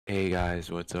Hey guys,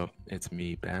 what's up? It's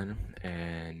me, Ben,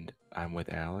 and I'm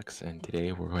with Alex, and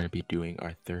today we're going to be doing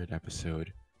our third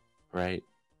episode, right?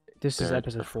 This is Third or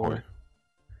episode fourth? 4.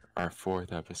 Our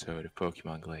fourth episode of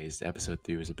Pokemon Glazed. Episode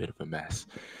 3 was a bit of a mess.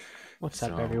 What's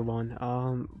up, So, everyone?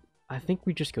 I think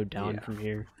we just go down yeah. from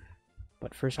here.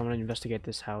 But first, I want to investigate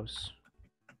this house.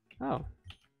 Oh.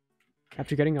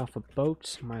 After getting off a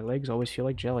boat, my legs always feel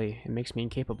like jelly. It makes me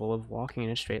incapable of walking in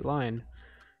a straight line.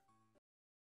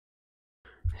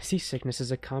 Seasickness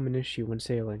is a common issue when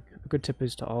sailing. A good tip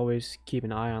is to always keep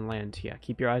an eye on land. Yeah,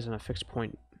 keep your eyes on a fixed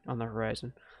point on the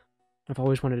horizon. I've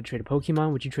always wanted to trade a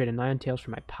Pokemon. Would you trade a Ninetales for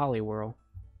my Poliwhirl?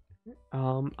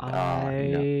 No,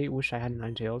 I wish I had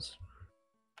Ninetales.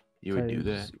 you would do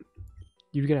that?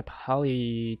 You'd get a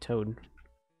Politoad.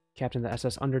 Captain the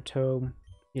SS Undertow.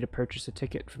 Need to purchase a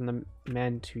ticket from the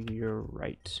man to your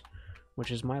right,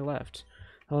 which is my left.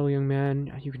 Hello, young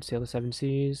man. You can sail the 7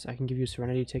 seas. I can give you a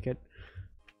Serenity ticket.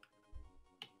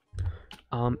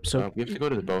 We have to go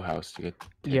to the boathouse to get the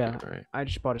ticket, yeah, right? I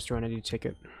just bought a Serenity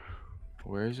ticket.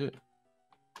 Where is it?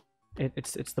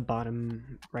 It's the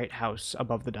bottom right house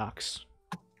above the docks.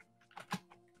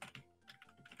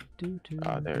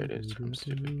 Oh, there it is. I'm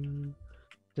stupid.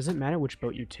 Does it matter which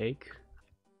boat you take?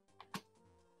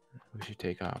 We should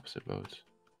take opposite boats.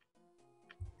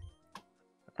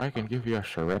 I can give you a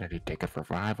Serenity ticket for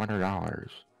 $500.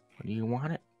 Do you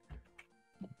want it?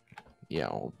 Yeah,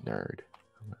 old nerd.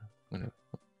 I'm gonna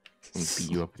beat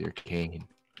you up with your cane.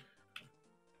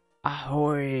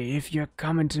 Ahoy! If you're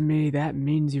coming to me, that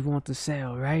means you want to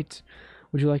sail, right?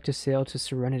 Would you like to sail to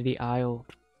Serenity Isle?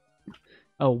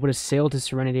 Oh, would a sail to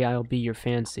Serenity Isle be your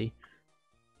fancy?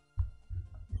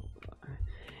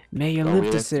 May you live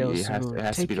to sail soon. It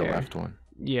has to be the left one.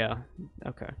 Yeah.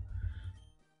 Okay.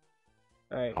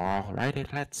 Alright.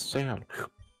 Alrighty, let's sail.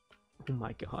 Oh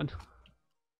my god.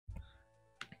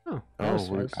 Oh,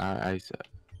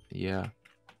 yeah.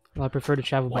 Well, I prefer to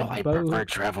travel by boat. I prefer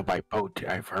travel by boat.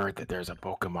 I've heard that there's a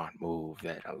Pokemon move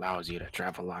that allows you to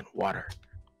travel on water. I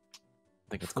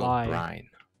think it's called Brine.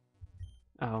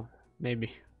 Oh,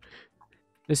 maybe.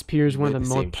 This pier is one of the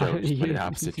more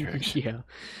yeah.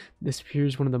 This pier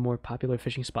is one of the more popular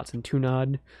fishing spots in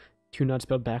Tunod. Tunod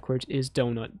spelled backwards is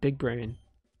donut. Big brain.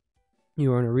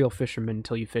 You aren't a real fisherman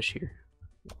until you fish here.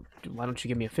 Why don't you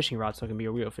give me a fishing rod so I can be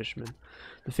a real fisherman?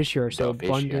 The fish here are so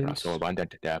abundant. So abundant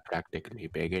that they're practically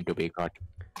begging to be caught.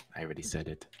 I already said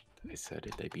it. I said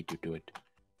it. I beat you to it.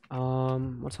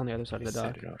 What's on the other side of the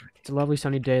dock? It's a lovely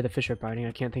sunny day. The fish are biting.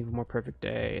 I can't think of a more perfect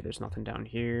day. There's nothing down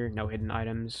here. No hidden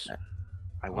items.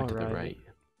 I went to the right.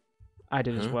 I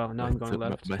did as well. Now I'm going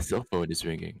left. My cell phone is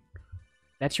ringing.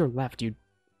 That's your left, dude.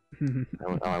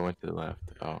 I went to the left.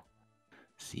 Oh.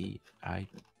 See,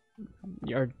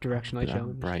 Your directionally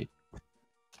challenged. Right.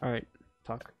 Alright,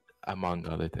 talk. Among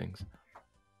other things.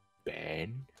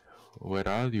 Ben, where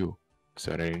are you?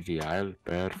 Serenity Isle,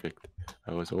 perfect.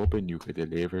 I was hoping you could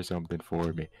deliver something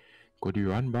for me. Could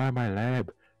you run by my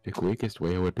lab? The quickest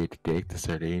way would be to take the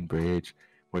Serene Bridge,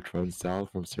 which runs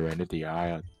south from Serenity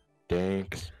Isle.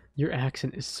 Thanks. Your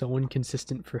accent is so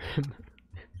inconsistent for him.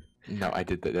 No, I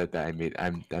did that.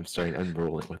 I'm starting. I'm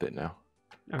rolling with it now.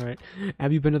 All right.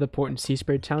 Have you been to the port in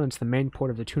Seaspray Town? It's the main port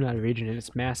of the Tunod region, and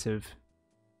it's massive.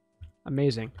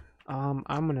 Amazing. I'm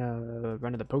gonna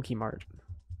run to the Pokemart.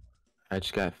 I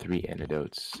just got 3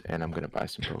 antidotes, and I'm gonna buy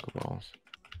some Pokeballs.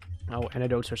 Oh,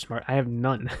 antidotes are smart. I have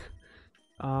none.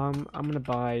 I'm gonna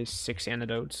buy 6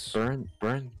 antidotes.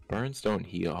 Burns don't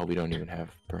heal. Oh, we don't even have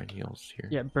burn heals here.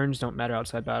 Yeah, burns don't matter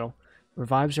outside battle.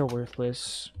 Revives are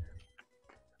worthless.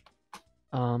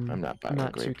 I'm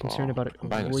not too concerned about it. I'm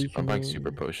buying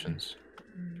super potions.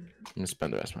 I'm gonna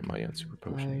spend the rest of my money on super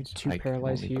potions. 2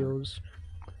 paralyzed heals.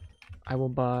 I will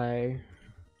buy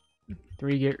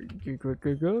 3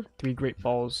 great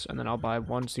balls, and then I'll buy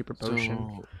 1 super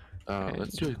potion. So,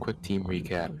 let's do a quick team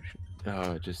recap.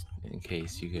 Just in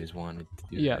case you guys wanted to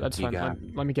do that. That's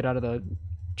fine. Let me get out of the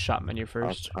shop menu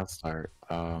first. I'll start.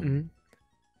 I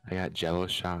got Jello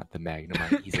Shot, the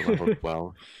Magnemite. He's a level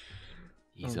 12.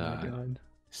 He's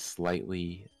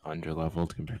slightly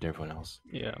under-leveled compared to everyone else.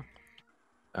 Yeah.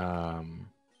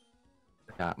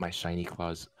 Got my Shiny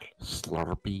Claws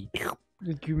Slurpee.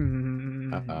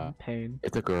 Pain.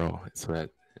 It's a girl, so that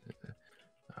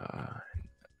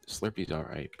Slurpee's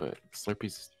alright, but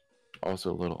Slurpee's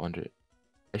also a little under.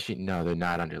 Actually, no, they're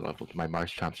not under-leveled. My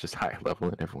Marshchomp's just higher level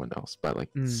than everyone else by like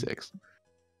 6.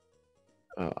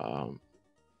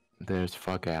 There's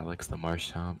Fuck Alex, the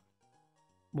Marshchomp.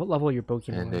 What level are your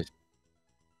Pokemon? And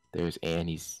there's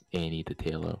Annie the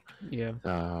Tailo.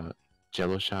 Yeah.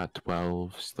 Jello Shot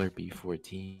 12, Slurpee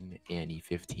 14, Annie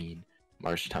 15,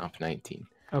 Marshtomp 19.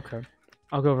 Okay.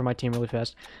 I'll go over my team really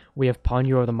fast. We have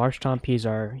Ponyo the Marshtomp. He's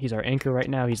our anchor right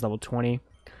now. He's level 20.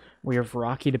 We have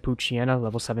Rocky the Poochyena,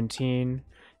 level 17,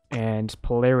 and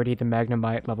Polarity the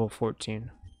Magnemite, level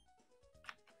 14.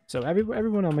 So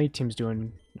everyone on my team's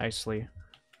doing nicely.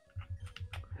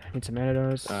 Need some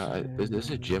antidotes. There's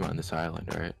a gym on this island,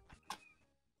 right?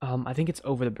 I think it's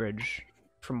over the bridge,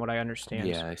 from what I understand.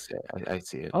 Yeah, I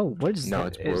see it. Oh, what is no,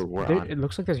 that? We're on. It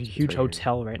looks like there's a huge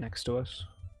hotel right next to us.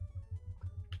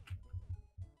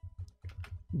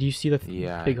 Do you see the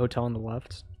big hotel on the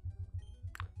left?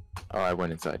 Oh, I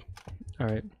went inside. All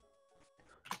right.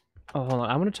 Oh, hold on.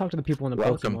 I want to talk to the people in the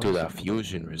Welcome Pokemon to the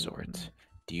Fusion Resort.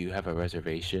 Do you have a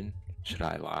reservation? Should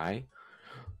I lie?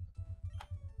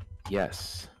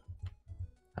 Yes.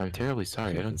 I'm terribly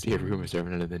sorry. I don't see a room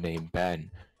reserved under the name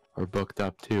Ben. We're booked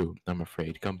up too. I'm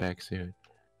afraid. Come back soon.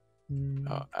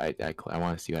 Oh, I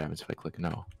want to see what happens if I click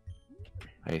no.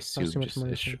 I assume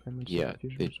yeah.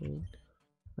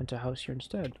 Went to house here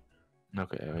instead.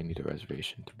 Okay, I need a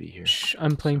reservation to be here. Shh,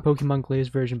 I'm playing Pokemon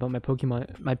Glazed version, but my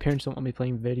parents don't want me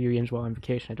playing video games while on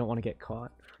vacation. I don't want to get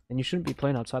caught. And you shouldn't be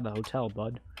playing outside the hotel,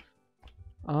 bud.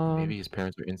 Maybe his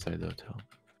parents were inside the hotel.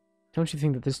 Don't you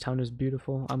think that this town is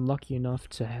beautiful? I'm lucky enough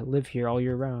to live here all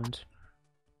year round.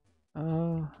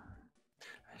 I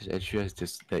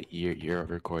just that your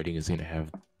recording is gonna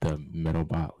have the metal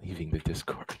bot leaving the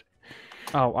Discord.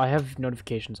 Oh, I have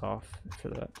notifications off for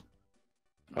that.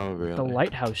 Oh, really? The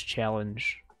Lighthouse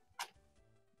Challenge.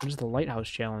 What is the Lighthouse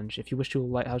Challenge? If you wish to do a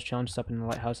Lighthouse Challenge, step in the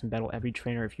lighthouse and battle every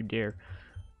trainer if you dare.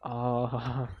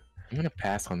 I'm gonna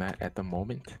pass on that at the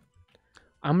moment.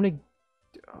 I'm gonna...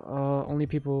 only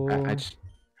people... I'm just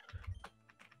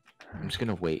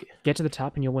gonna wait. Get to the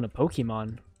top and you'll win a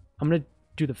Pokemon. I'm gonna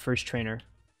do the first trainer.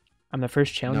 I'm the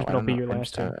first challenge, but I'll be your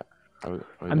last time.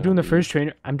 I'm doing the first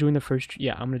trainer. I'm doing the first...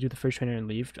 Yeah, I'm gonna do the first trainer and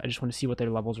leave. I just want to see what their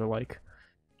levels are like.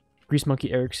 Grease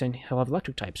Monkey Erickson, he'll have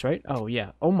electric types, right? Oh,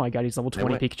 yeah. Oh my god, he's level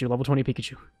 20 Pikachu, level 20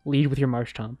 Pikachu. Lead with your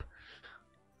Marshtomp.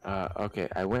 Okay,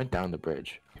 I went down the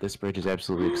bridge. This bridge is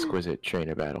absolutely exquisite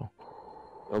trainer battle.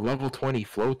 A level 20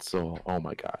 Floatzel. Oh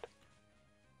my god.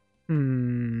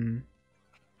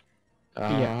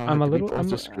 Yeah, I'm a little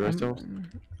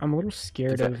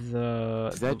scared of the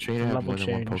Does that trainer have more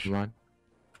than one Pokemon?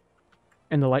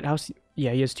 And the Lighthouse?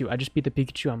 Yeah, he has two. I just beat the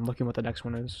Pikachu. I'm looking what the next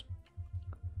one is.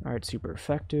 Alright, super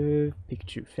effective.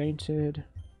 Pikachu fainted.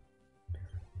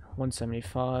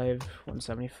 175,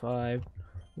 175,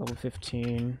 level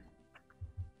 15.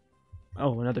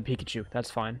 Oh, another Pikachu.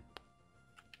 That's fine.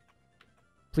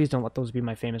 Please don't let those be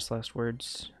my famous last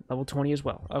words. Level 20 as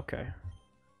well. Okay.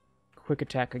 Quick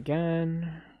attack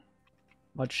again.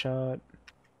 Mud shot.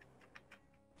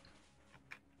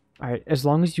 Alright, as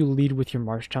long as you lead with your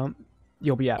Marshtomp,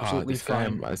 you'll be absolutely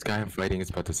fine. This guy I'm fighting is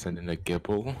about to send in a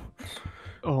Gibble.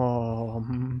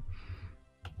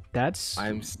 That's...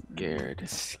 I'm scared.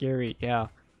 Scary, yeah.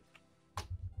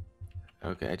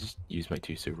 Okay, I just used my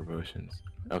 2 super potions.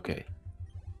 Okay.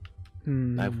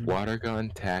 I have Water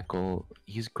Gun, Tackle.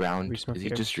 He's ground. Is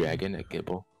he just Dragon at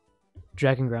Gibble?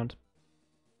 Dragon ground.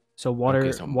 So Water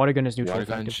Gun is neutral. Water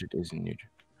Gun is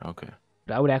neutral. Okay.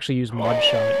 But I would actually use Mud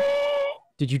Shot.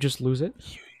 Did you just lose it?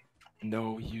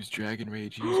 No, he used Dragon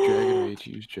Rage. He used Dragon Rage.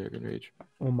 He used Dragon Rage.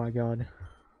 Oh my god.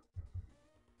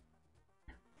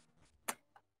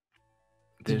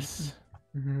 This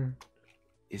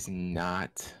is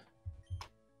not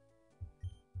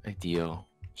ideal.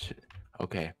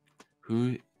 Okay,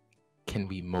 who can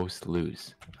we most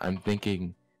lose? I'm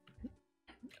thinking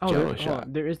Jello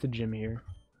Shot. There is the gym here.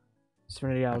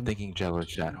 Serenity Isle. I'm thinking Jello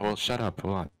Shot. Hold, shut up.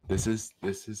 Hold on. This is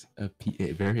a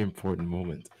very important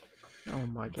moment. Oh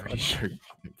my god. Pretty sure.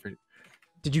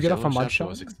 Did you get off a Mud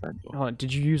Shot? Hold on.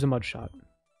 Did you use a Mud Shot?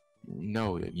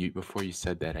 No, before you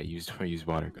said that, I used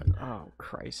Water Gun. Oh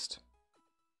Christ!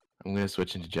 I'm gonna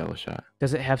switch into Jello Shot.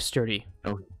 Does it have Sturdy?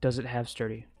 Oh. Does it have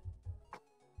Sturdy?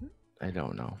 I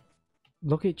don't know.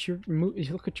 Look at your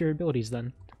abilities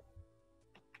then.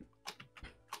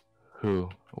 Who?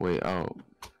 Wait. Oh.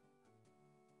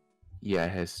 Yeah,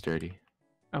 it has Sturdy.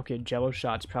 Okay, Jello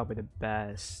Shot's probably the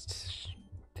best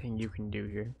thing you can do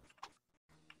here.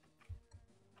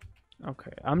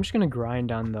 Okay, I'm just gonna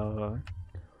grind on the.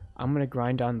 I'm gonna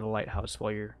grind on the lighthouse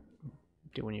while you're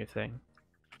doing your thing.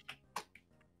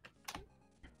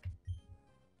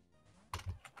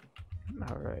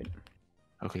 Alright.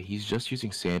 Okay, he's just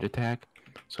using Sand Attack,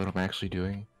 so what I'm actually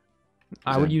doing...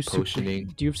 I would use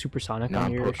potioning. Do you have Supersonic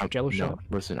on your Jello Shot? No,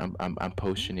 listen, I'm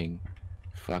potioning.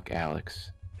 Fuck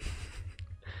Alex.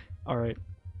 Alright.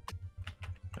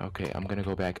 Okay, I'm gonna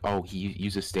go back. Oh, he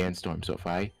uses Sandstorm, so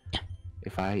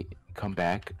if I come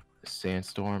back,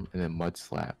 Sandstorm, and then Mud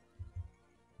Slap.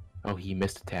 Oh, he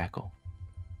missed a tackle.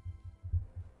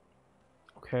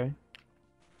 Okay.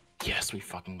 Yes, we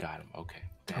fucking got him. Okay.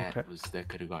 That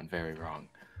could have gone very wrong.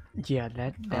 Yeah,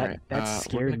 that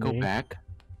scared we're gonna me. go back.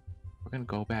 We're gonna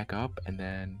go back up, and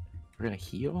then we're gonna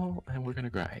heal, and we're gonna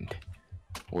grind.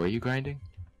 Where are you grinding?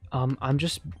 I'm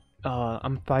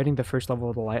fighting the first level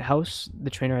of the lighthouse. The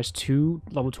trainer has 2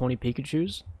 level 20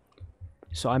 Pikachus.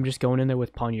 So I'm just going in there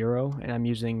with Ponyuro, and I'm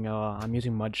using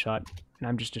Mudshot, and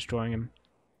I'm just destroying him.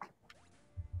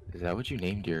 Is that what you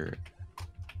named your?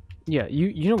 Yeah,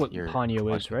 you know what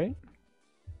Ponyo is, right?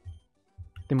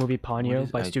 The movie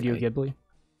Ponyo by Studio Ghibli.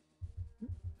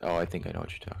 Oh, I think I know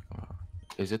what you're talking about.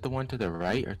 Is it the one to the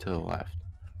right or to the left?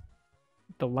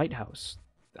 The lighthouse.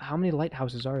 How many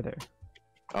lighthouses are there?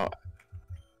 Oh,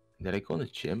 did I go in the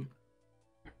gym?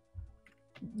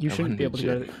 You shouldn't be able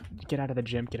to get out of the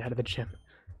gym. Get out of the gym.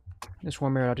 This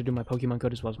one mirror out to do my Pokemon Go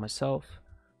as well as myself.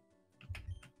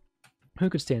 Who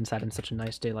could stay inside on such a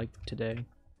nice day like today?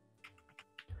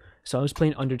 So I was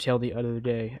playing Undertale the other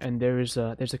day, and there's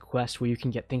a quest where you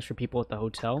can get things for people at the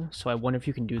hotel. So I wonder if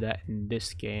you can do that in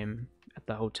this game at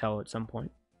the hotel at some point.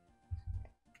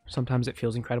 Sometimes it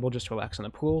feels incredible just to relax in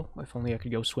the pool. If only I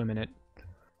could go swim in it.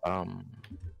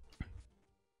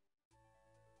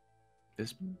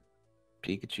 This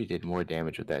Pikachu did more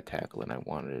damage with that tackle than I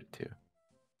wanted it to.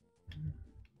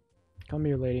 Come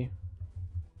here, lady.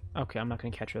 Okay, I'm not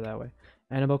gonna catch her that way.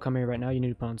 Annabelle, come here right now. You need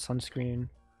to put on sunscreen.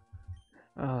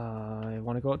 I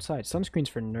want to go outside. Sunscreen's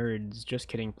for nerds. Just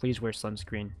kidding. Please wear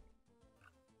sunscreen.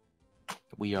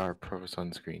 We are pro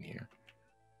sunscreen here.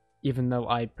 Even though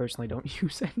I personally don't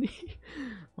use any.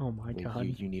 Oh my god.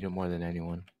 You need it more than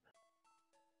anyone.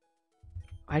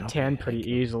 I tan pretty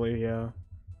easily, yeah.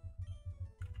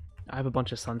 I have a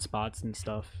bunch of sunspots and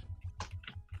stuff.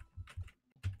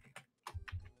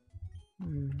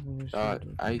 I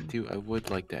would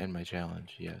like to end my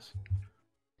challenge, yes.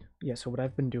 Yeah, so what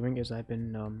I've been doing is I've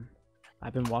been walking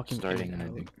I've been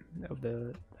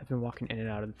walking in and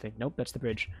out of the thing. Nope, that's the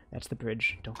bridge. That's the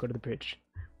bridge. Don't go to the bridge.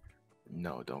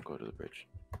 No, don't go to the bridge.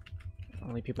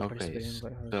 Only people participating.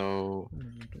 So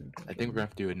I think we're gonna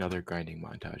have to do another grinding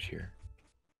montage here.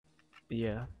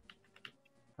 Yeah.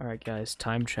 Alright guys,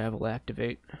 time travel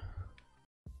activate.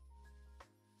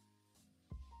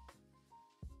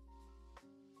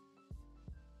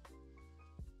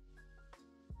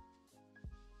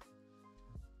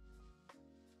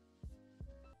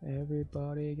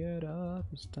 Everybody get up,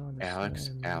 it's time to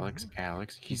Alex,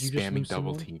 he's spamming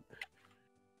double team.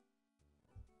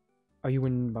 Are you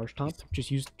in Marshtomp?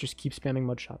 Just keep spamming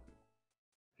Mudshot.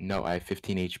 No, I have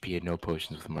 15 HP and no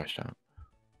potions with Marshtomp.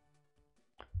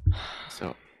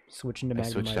 So switching to I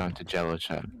switched on to Jello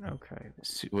Shot. Okay.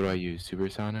 What do I use?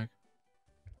 Supersonic?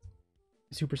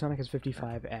 Supersonic has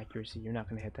 55 accuracy. You're not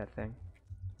gonna hit that thing.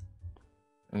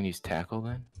 I'm gonna use Tackle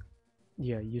then?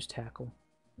 Yeah, use Tackle.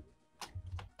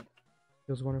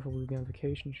 Feels wonderful to be on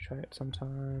vacation. You should try it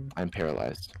sometime. I'm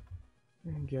paralyzed.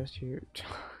 I guess you're...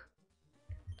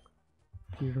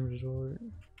 Fusion Resort.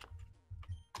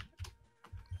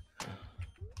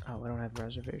 Oh, I don't have a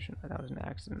reservation. That was an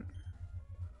accident.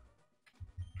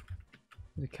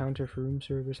 The counter for room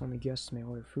service. Only guests may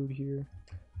order food here.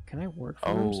 Can I work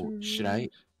for room service? Should I?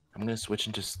 I'm gonna switch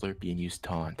into Slurpee and use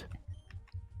Taunt.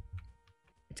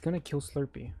 It's gonna kill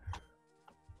Slurpee.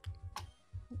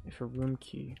 If a room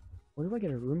key. Where do I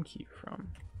get a room key from?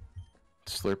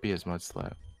 Slurpee has Mud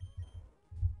Slap.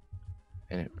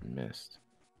 And it missed.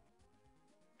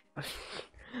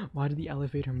 Why did the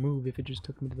elevator move if it just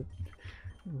took me to the...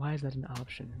 Why is that an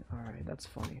option? Alright, that's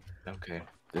funny. Okay,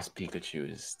 this Pikachu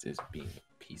is being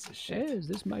a piece of shit. Hey, is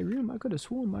this my room? I could have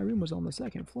sworn my room was on the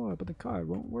 2nd floor, but the card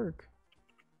won't work.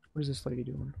 What is this lady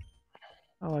doing?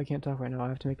 Oh, I can't talk right now. I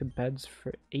have to make the beds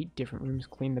for 8 different rooms,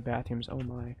 clean the bathrooms. Oh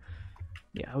my.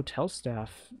 Yeah, hotel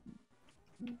staff.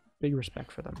 Big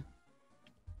respect for them.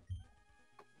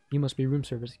 You must be room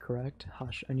service, correct?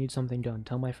 Hush, I need something done.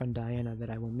 Tell my friend Diana that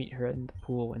I will meet her in the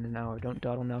pool in an hour. Don't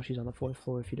dawdle now, she's on the 4th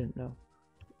floor if you didn't know.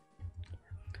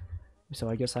 So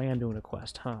I guess I am doing a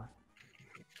quest, huh?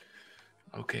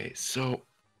 Okay, so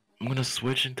I'm gonna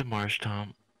switch into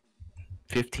Marshtomp.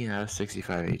 15 out of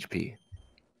 65 HP.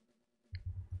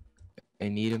 I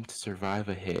need him to survive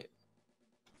a hit.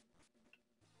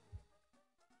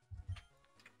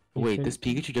 Wait, this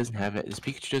Pikachu doesn't have it. This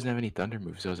Pikachu doesn't have any thunder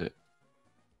moves, does it?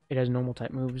 It has normal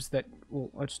type moves that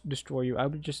will destroy you. I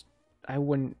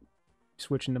wouldn't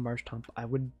switch into Marshtomp. I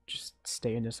would just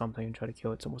stay into something and try to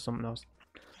kill it with something else.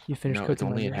 You finished cooking. It's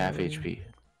only at half HP.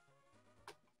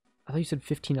 I thought you said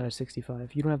 15 out of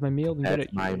 65. You don't have my meal, then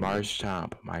that's my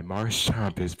Marshtomp. My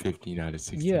Marshtomp is 15 out of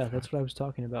 65. Yeah, that's what I was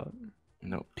talking about.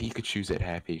 No, Pikachu's at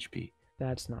half HP.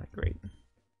 That's not great.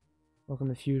 Welcome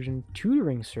to Fusion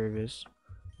Tutoring Service.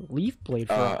 Leaf Blade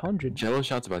for 100. Jello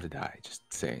Shot's about to die.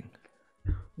 Just saying.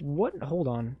 What? Hold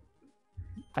on.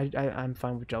 I'm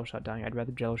fine with Jello Shot dying. I'd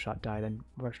rather Jello Shot die than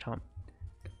Rush Tomp.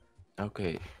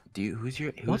 Okay. Who's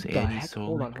what Annie's heck?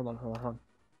 Soul Link? Hold on.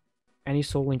 Annie's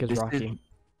Soul Link is Rocky.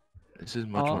 This is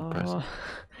much more impressive.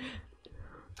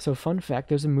 So fun fact,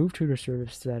 there's a move tutor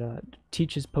service that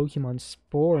teaches Pokemon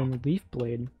Spore and Leaf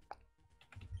Blade.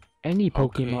 Any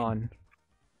Pokemon. Okay.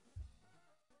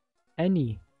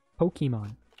 Any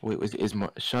Pokemon. Wait,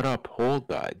 shut up, hold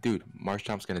that. Dude,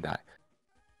 Marshtomp's gonna die.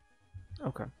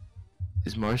 Okay.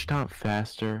 Is Marshtomp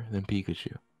faster than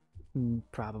Pikachu?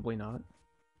 Probably not.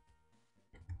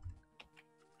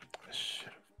 I should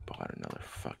have bought another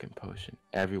fucking potion.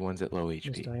 Everyone's at low HP.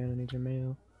 Miss Diana needs a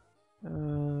meal.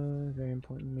 Very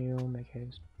important meal. Make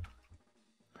haste.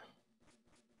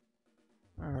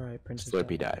 Alright, Princess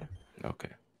Slippy died. Okay.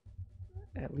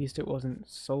 At least it wasn't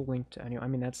Soul Linked to anyone. I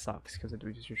mean, that sucks because it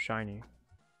was your shiny.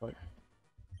 But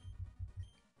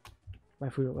my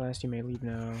food at last. You may leave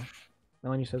now.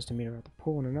 Melanie says to meet her at the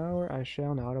pool in an hour. I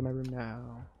shall now. Out of my room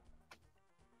now.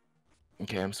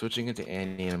 Okay, I'm switching into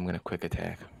Annie and I'm gonna quick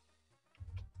attack.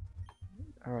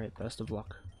 Alright, best of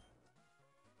luck.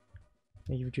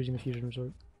 Thank you for choosing the Fusion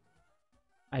Resort.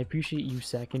 I appreciate you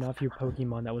sacking off your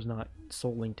Pokemon that was not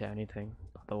Soul Linked to anything,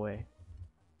 by the way.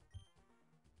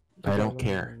 I don't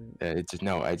care. I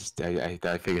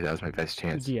figured that was my best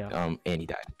chance. Yeah. Annie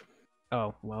died.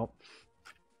 Oh, well.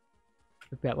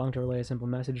 With that long to relay a simple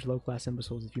message, low class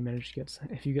imbeciles,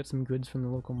 if you get some goods from the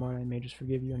local mart, I may just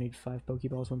forgive you. I need 5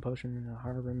 Pokeballs, 1 potion, and a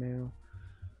harbor mail.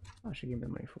 I should give me the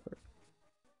money for it.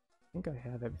 I think I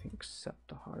have everything except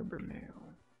the harbor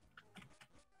mail.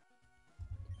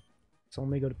 So let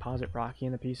me go deposit Rocky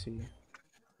in the PC.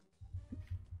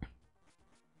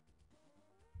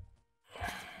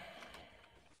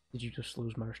 Did you just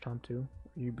lose Marshtomp too?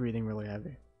 Are you breathing really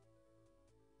heavy?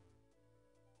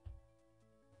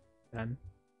 Ben?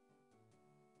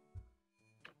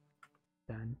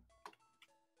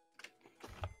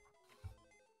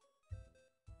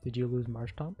 Did you lose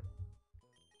Marshtomp?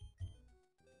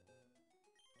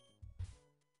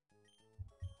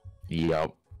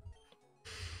 Yup.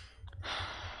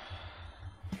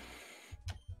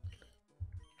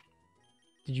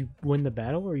 Did you win the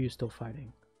battle or are you still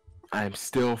fighting? I'm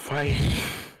still fighting.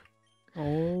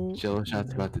 Oh. Jello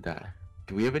Shot's about to die.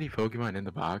 Do we have any Pokemon in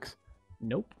the box?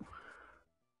 Nope.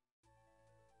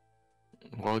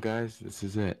 Well, guys, this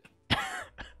is it.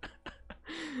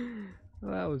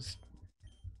 Well, that was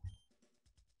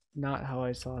not how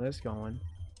I saw this going.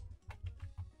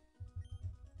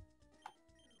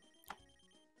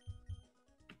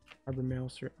 Harbor mail,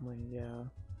 certainly, yeah.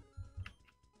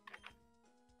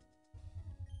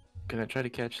 Can I try to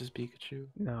catch this Pikachu?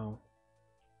 No.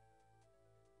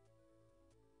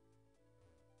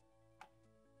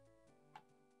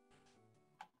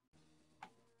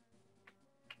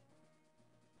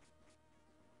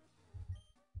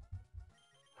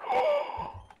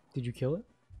 Did you kill it?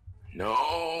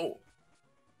 No!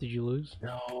 Did you lose?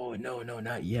 No,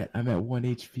 not yet. I'm at 1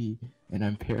 HP and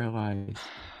I'm paralyzed.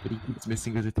 But he keeps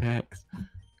missing his attacks.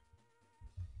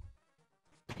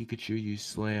 Pikachu, you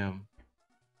slam.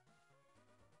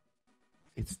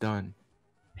 It's done.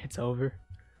 It's over.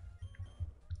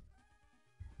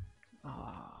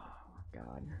 Oh,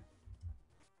 God.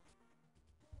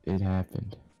 It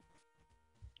happened.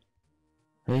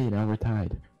 Hey, now we're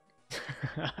tied.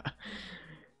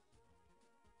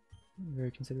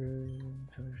 Very considerate.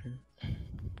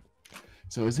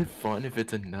 So is it fun if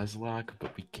it's a Nuzlocke,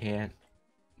 but we can't?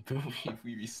 But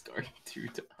we restart 2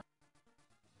 times.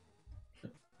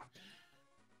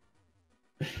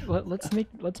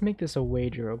 Let's make this a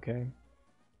wager, okay?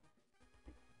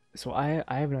 So I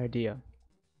have an idea,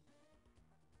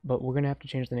 but we're gonna have to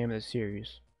change the name of the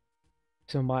series.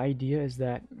 So my idea is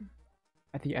that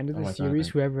at the end of the series,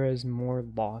 whoever has more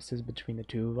losses between the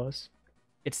two of us,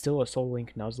 it's still a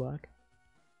Soul-Link Nuzlocke,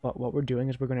 but what we're doing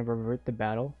is we're gonna revert the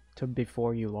battle to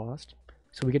before you lost,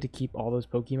 so we get to keep all those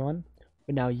Pokemon,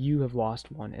 but now you have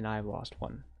lost one and I've lost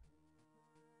one.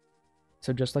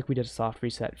 So just like we did a soft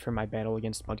reset for my battle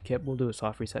against Mudkip, we'll do a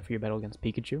soft reset for your battle against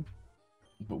Pikachu.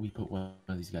 But we put one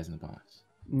of these guys in the box.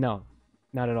 No,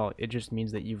 not at all. It just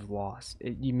means that you've lost.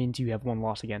 It means you have one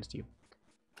loss against you.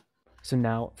 So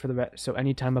now, so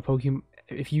anytime a Pokemon,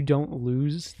 if you don't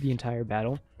lose the entire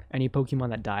battle, any Pokemon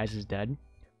that dies is dead.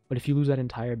 But if you lose that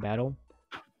entire battle,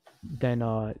 then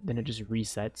it just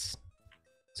resets.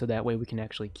 So that way we can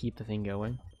actually keep the thing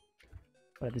going.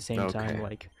 But at the same time,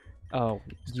 like, oh,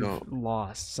 you've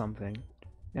lost something.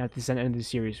 And at the end of the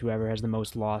series, whoever has the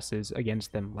most losses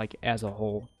against them, like, as a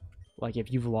whole, like,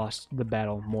 if you've lost the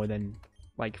battle more than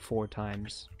like 4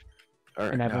 times. Or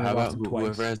And I've no, only how lost about it twice.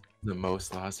 whoever has the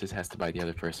most losses has to buy the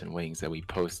other person wings, that we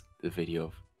post the video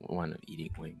of one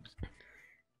eating wings.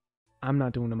 I'm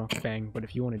not doing a mukbang, but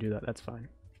if you want to do that, that's fine.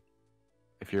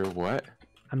 If you're what?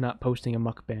 I'm not posting a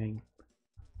mukbang.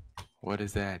 What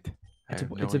is that?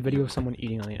 It's a video of someone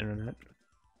eating on the internet.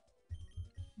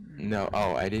 No,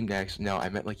 oh, I didn't actually. No, I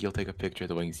meant like you'll take a picture of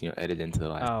the wings, edit into the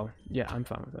last. Oh, yeah, I'm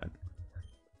fine with that.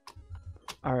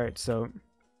 Alright, so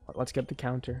let's get the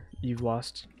counter. You've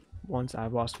lost once,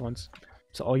 I've lost once.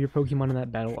 So all your Pokemon in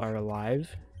that battle are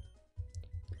alive,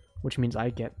 which means I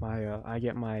get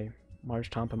my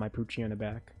Marshtomp and my Poochyena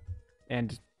back,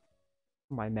 and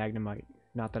my Magnemite.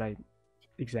 Not that I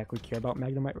exactly care about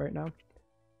Magnemite right now.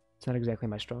 It's not exactly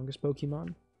my strongest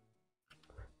Pokemon.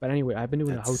 But anyway, I've been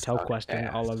doing a hotel questing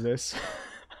all of this.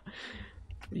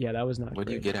 Yeah, that was not. What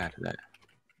do you get out of that?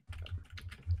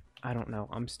 I don't know.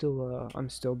 I'm still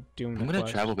doing. I'm gonna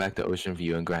travel back to Ocean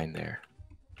View and grind there.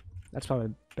 That's probably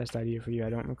the best idea for you. I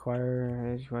don't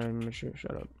require.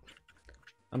 Shut up.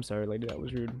 I'm sorry, lady. That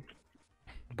was rude.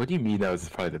 What do you mean that was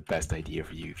probably the best idea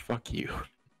for you? Fuck you.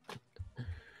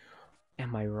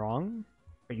 Am I wrong?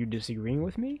 Are you disagreeing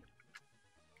with me?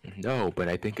 No, but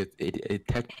I think it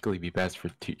technically be best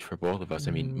for both of us.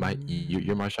 I mean,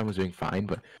 your Marshall was doing fine,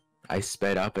 but I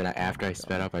sped up, and after I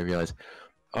sped up, I realized,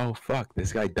 oh fuck,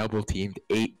 this guy double teamed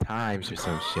 8 times or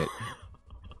some shit.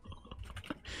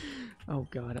 Oh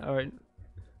god. All right.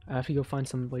 I have to go find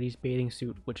somebody's bathing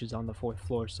suit, which is on the 4th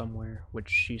floor somewhere, which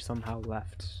she somehow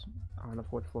left on the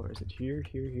 4th floor. Is it here?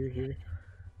 Here?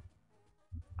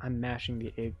 I'm mashing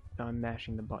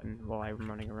the button while I'm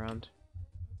running around.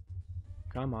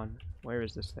 Come on, where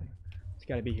is this thing? It's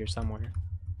got to be here somewhere.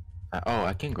 Oh,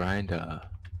 I can grind.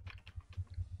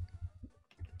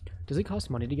 Does it cost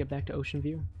money to get back to Ocean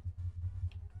View?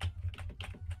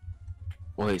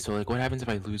 Wait, so like, what happens if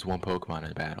I lose one Pokemon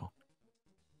in a battle?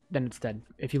 Then it's dead.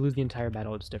 If you lose the entire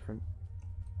battle, it's different.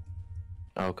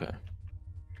 Okay.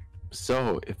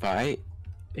 So if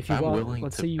I'm willing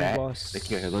let's to say you bet, lost.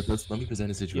 Okay, let me present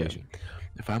a situation. Yeah.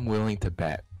 If I'm willing to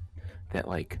bet that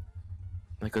like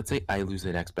let's say I lose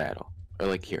the next battle, or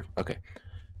like here, okay,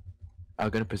 I'm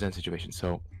gonna present a situation.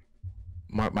 So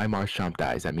my Marshtomp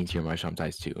dies. That means your Marshtomp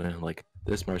dies too, and like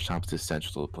this Marshtomp's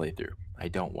essential to play through. I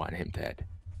don't want him dead.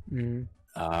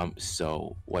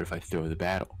 So what if I throw the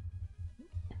battle?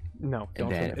 No,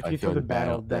 don't. If you throw the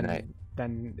battle, then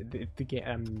the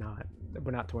game.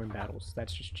 We're not throwing battles.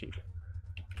 That's just cheap.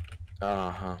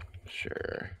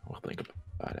 Sure. We'll think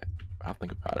about it. I'll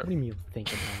think about it. What do you mean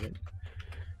think about it?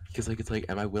 Because like it's like,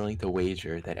 am I willing to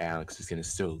wager that Alex is gonna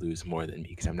still lose more than me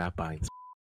because I'm not buying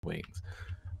wings?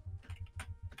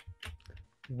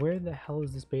 Where the hell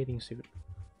is this bathing suit?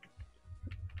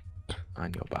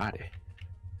 On your body.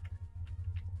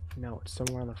 No, it's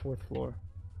somewhere on the 4th floor.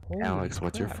 Holy Alex, crap.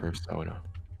 what's your first Sona?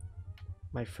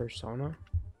 My first Sona?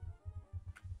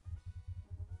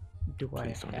 Do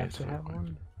Please I have to have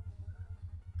one?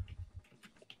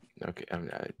 Okay,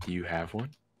 do you have one?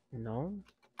 No.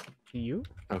 Do you?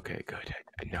 Okay, good.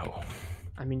 No.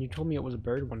 I mean, you told me it was a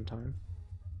bird one time.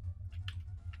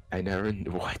 I never.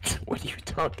 What? What are you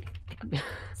talking?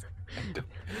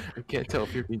 I can't tell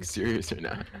if you're being serious or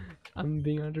not. I'm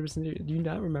being 100% serious. Do you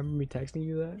not remember me texting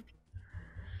you that?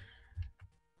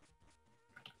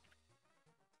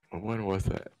 When was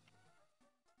that?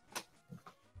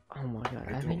 Oh my god,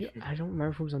 I don't remember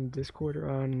if it was on Discord or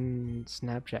on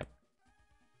Snapchat.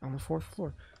 On the 4th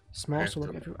floor. Small so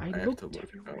look everywhere. I looked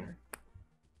everywhere.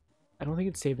 I don't think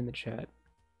it's saved in the chat.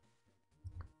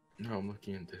 No, I'm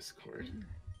looking in Discord.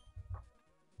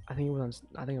 I think it was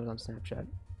on Snapchat.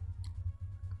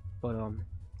 But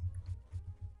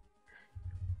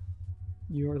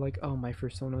you were like, oh, my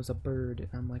first Sona's a bird, and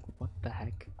I'm like, what the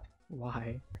heck?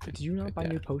 Why? Did you not buy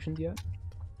new potions yet?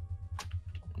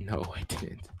 No, I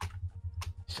didn't.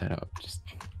 Shut up. Just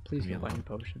please get buy new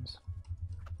potions.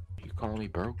 You calling me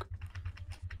broke?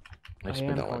 I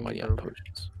spent all my money on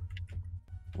potions.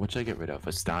 What should I get rid of?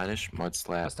 Astonish, Mud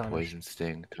Slap, Poison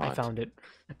Sting, Taunt. I found it.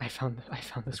 I found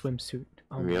the swimsuit.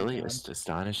 Oh really? It's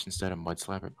Astonish instead of Mud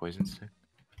Slap or Poison Sting?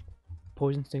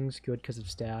 Poison Sting's good because of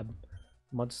stab.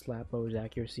 Mud Slap lowers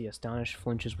accuracy. Astonish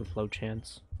flinches with low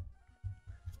chance.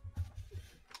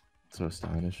 So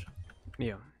Astonish?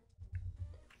 Yeah.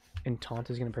 And Taunt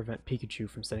is going to prevent Pikachu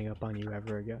from setting up on you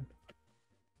ever again.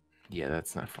 Yeah,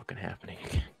 that's not fucking happening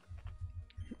again.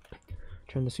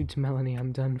 Turn the suit to Melanie.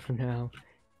 I'm done for now.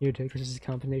 Here, take this as a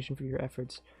compensation for your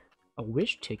efforts. A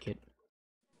wish ticket?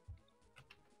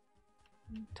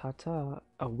 Ta-ta.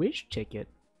 A wish ticket?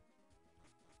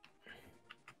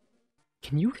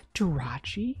 Can you get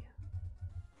Jirachi?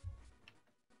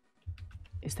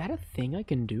 Is that a thing I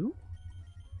can do?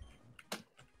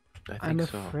 I think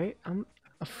so. I'm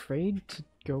afraid to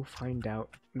go find out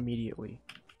immediately.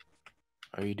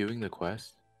 Are you doing the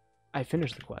quest? I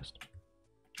finished the quest.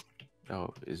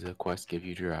 Oh, is the quest give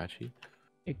you Jirachi?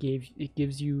 It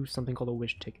gives you something called a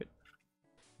wish ticket.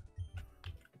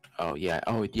 Oh yeah.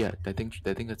 Oh yeah. I think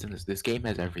that's in this. This game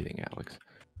has everything, Alex.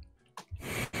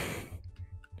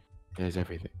 It has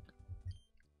everything.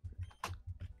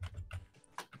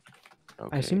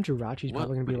 Okay. I assume Jirachi's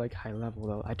probably gonna be like high level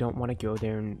though. I don't want to go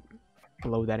there and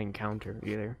blow that encounter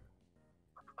either.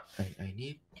 I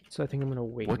need. So I think I'm gonna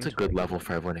wait. What's a good level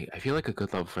for everyone? I feel like a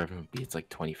good level for everyone would be it's like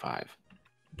 25.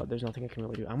 But there's nothing I can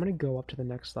really do. I'm gonna go up to the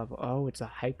next level. Oh, it's a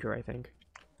hiker, I think.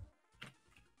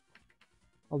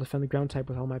 I'll defend the ground type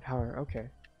with all my power. Okay.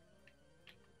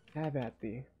 Have at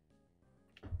thee.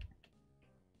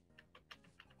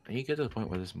 And you get to the point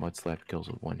where this mud slap kills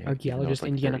with one hit. Archaeologist,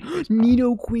 like Indiana.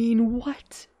 Nidoqueen,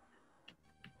 what?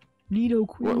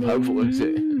 Nidoqueen. What level is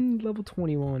it? Level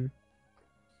 21.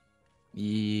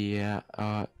 Yeah,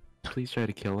 please try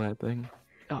to kill that thing.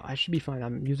 Oh, I should be fine.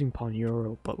 I'm using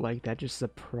Ponuro, but like that just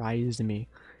surprised me.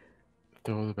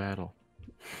 Throw the battle.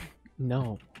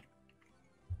 No.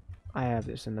 I have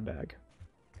this in the bag.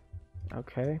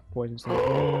 Okay, poison snake.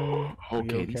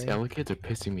 Okay, these Elekids are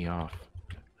pissing me off.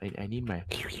 I need my.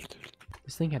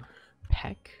 This thing had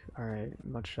peck. All right,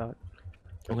 mud shot.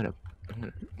 I'm gonna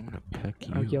peck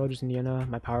you. Archaeologist Indiana.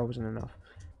 My power wasn't enough.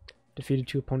 Defeated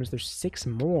 2 opponents. There's 6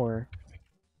 more.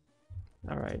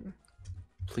 All right.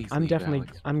 Please. I'm definitely.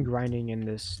 Alex. I'm grinding in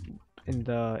this in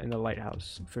the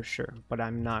lighthouse for sure, but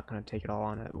I'm not gonna take it all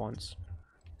on at once.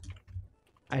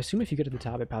 I assume if you get to the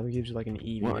top, it probably gives you like an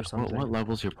Eevee or something. What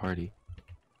level's your party?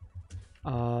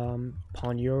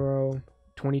 Ponuro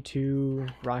 22,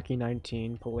 Rocky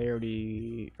 19,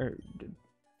 Polarity, or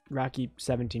Rocky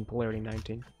 17, Polarity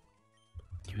 19.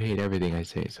 You hate everything I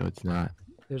say, so it's not.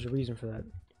 There's a reason for that.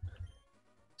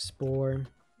 Spore.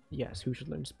 Yes, who should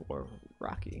learn Spore?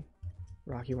 Rocky.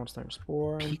 Rocky wants to learn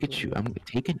Spore. Pikachu. I'm gonna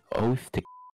take an oath to.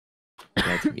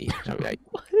 That's me.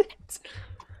 What?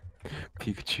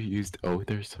 Pikachu used oath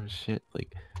or some shit.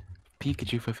 Like,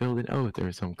 Pikachu fulfilled an oath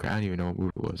or some crap. I don't even know what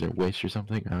move it was. Or wish or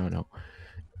something. I don't know.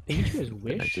 Pikachu has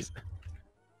wish?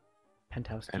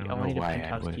 Penthouse key. I don't I know need a why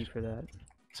penthouse I key wish. for that.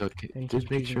 So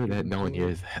just make sure that no one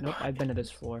hears that. Nope, I've been to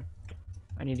this floor.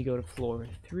 I need to go to floor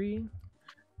 3.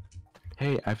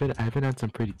 Hey, I've been on some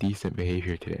pretty decent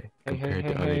behavior today compared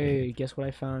to other days. Hey, guess what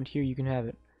I found here? You can have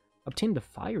it. Obtain the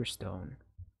Firestone.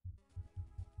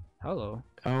 Hello.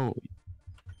 Oh.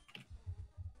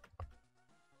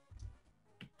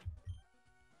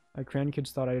 My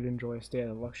grandkids thought I'd enjoy a stay at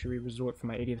a luxury resort for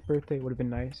my 80th birthday. Would have been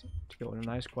nice to go in a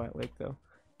nice quiet lake though.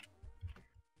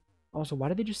 Also, why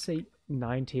did they just say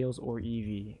Ninetales or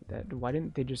Eevee? Why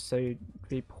didn't they just say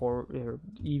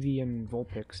Eevee and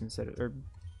Vulpix instead of, or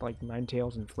like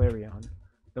Ninetales and Flareon?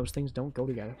 Those things don't go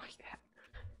together like that.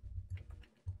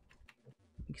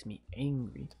 It makes me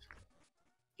angry.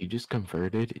 You just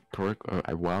converted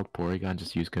wild Porygon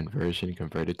just used conversion,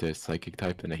 converted to a psychic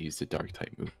type, and I used a dark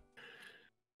type move.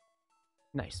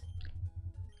 Nice.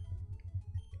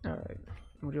 Alright.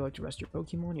 Would you like to rest your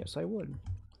Pokemon? Yes, I would.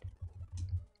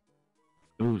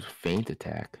 Ooh, feint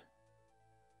attack.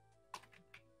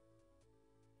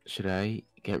 Should I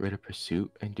get rid of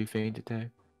pursuit and do feint attack?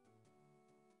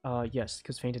 Yes,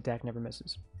 because feint attack never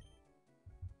misses.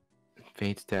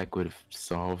 Feint attack would have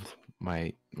solved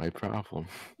my problem.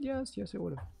 Yes, it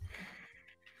would have.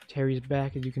 Terry's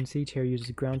back, as you can see. Terry uses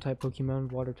ground type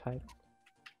Pokemon, water type.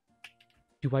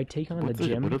 Do I take on the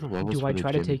gym? Do I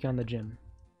try to take on the gym?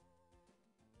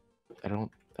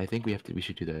 I think we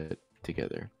should do that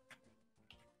together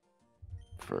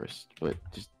first, but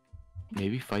just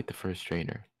maybe fight the first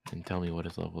trainer and tell me what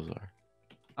his levels are.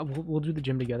 We'll do the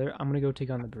gym together. I'm gonna go take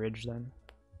on the bridge then.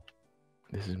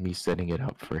 This is me setting it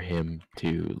up for him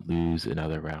to lose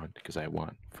another round because I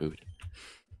want food.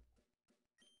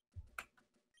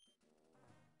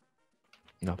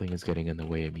 Nothing is getting in the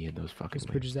way of me in those fucking This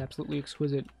bridge is absolutely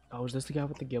exquisite. Oh, is this the guy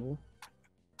with the gibble?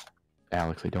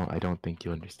 Alex, I don't think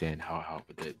you understand how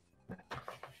the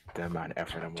amount of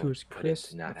effort I'm going to put in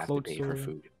to not have to pay for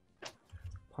food.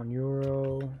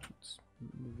 Ponuro,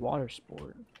 water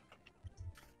sport.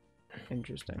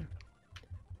 Interesting.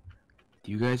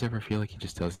 Do you guys ever feel like he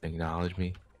just doesn't acknowledge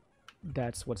me?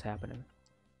 That's what's happening.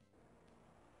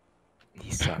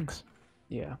 He sucks.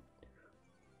 Yeah.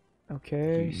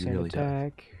 Okay, He sand really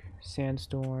attack,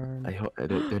 sandstorm. I hope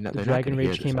they're not. The Dragon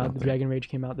Rage came out. The Dragon Rage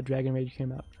came out. The Dragon Rage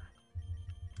came out.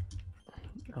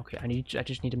 Okay, I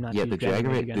just need him not to use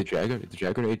Dragon Rage again. The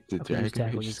Dragon Rage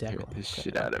Tackle, scared the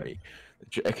shit out of me. The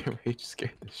Dragon Rage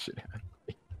scared the shit out of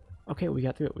me. Okay, we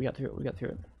got through it. We got through it. We got through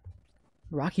it.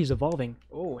 Rocky's evolving.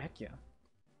 Oh, heck yeah.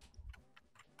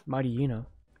 Mighty Yuna.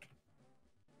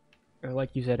 Or like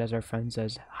you said, as our friend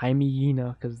says, Jaime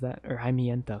Yina, cause that, or Jaime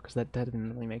Yenta, cause that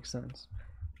didn't really make sense.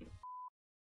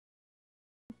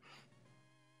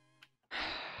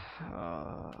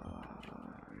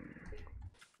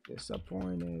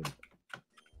 Disappointed.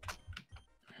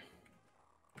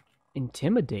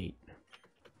 Intimidate.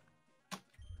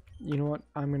 You know what?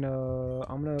 I'm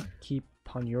gonna keep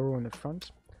Panyoro in the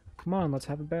front. Come on, let's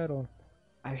have a battle.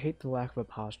 I hate the lack of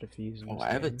apostrophes. Oh,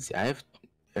 I have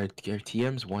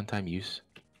TM's one-time use.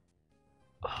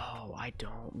 Oh, I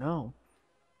don't know.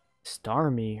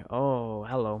 Starmie. Oh,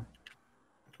 hello.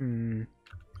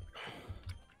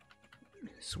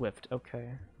 Swift. Okay.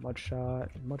 Mudshot.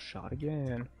 Mudshot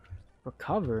again.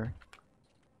 Recover.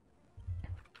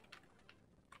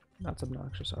 That's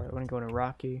obnoxious. Alright, we're gonna go into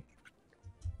Rocky.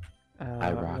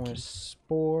 Rocky. We're gonna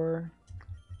Spore.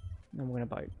 And we're gonna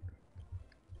Bite.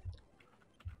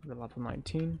 We're level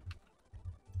 19.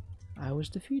 I was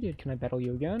defeated. Can I battle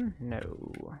you again?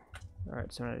 No.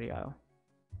 Alright, Serenity Isle.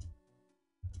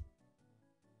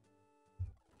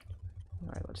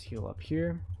 Alright, let's heal up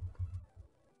here.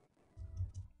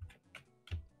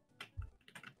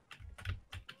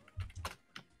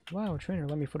 Wow, trainer,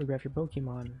 let me photograph your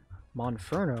Pokemon.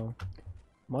 Monferno.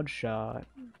 Mudshot.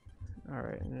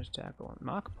 Alright, and just tackle on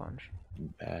Mach Punch.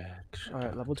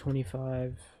 Alright, level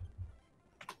 25.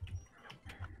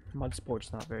 Mud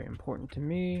Sport's not very important to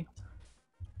me.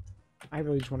 I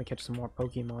really just want to catch some more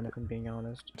Pokemon, if I'm being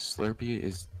honest. Slurpee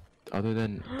is, other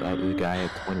than the other guy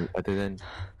at 20, other than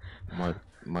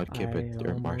Mudkip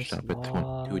or Marshtomp at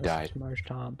 20, who died.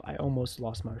 Marshtomp. I almost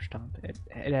lost Marshtomp. It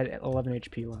had 11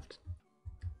 HP left.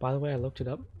 By the way, I looked it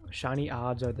up. Shiny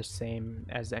odds are the same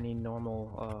as any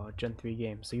normal Gen 3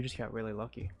 game, so you just got really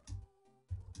lucky.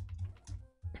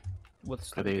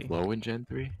 What's Are they low in Gen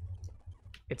 3?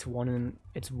 It's one in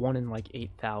like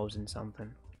 8,000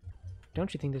 something.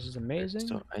 Don't you think this is amazing?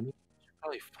 So I need to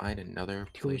probably find another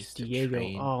place to Diego.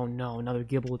 train. Oh no, another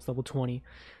Gibble. It's level 20.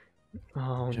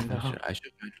 Oh no. I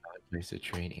should find another place to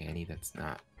train Annie that's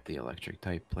not the electric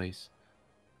type place.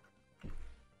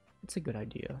 It's a good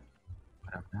idea.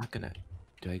 But I'm not gonna.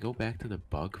 Do I go back to the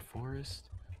bug forest?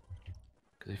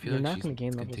 Because I feel You're like not gonna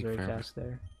gain levels very forever. fast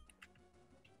there.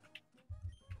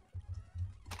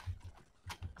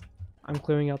 I'm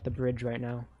clearing out the bridge right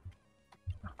now.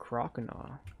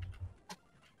 Croconaw.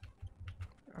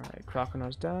 Alright,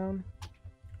 Croconaw's down.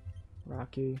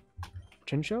 Rocky.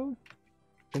 Chinchou?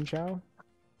 Chinchou?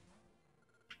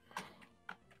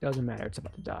 Doesn't matter, it's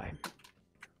about to die.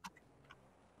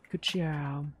 Good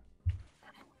chow.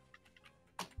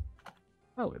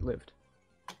 Oh, it lived.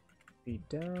 Beat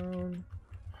down.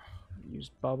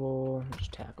 Use bubble.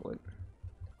 Just tackle it.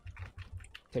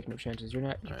 Take no chances. You're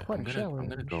quite a challenge. I'm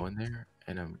gonna go in there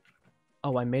and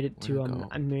Oh, I made it to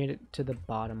I made it to the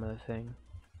bottom of the thing.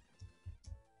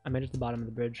 I made it to the bottom of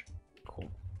the bridge. Cool.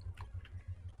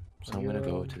 So I'm gonna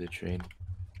go to the train.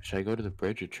 Should I go to the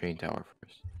bridge or train tower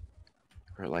first?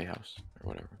 Or lighthouse or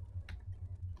whatever.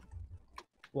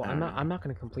 Well, I'm not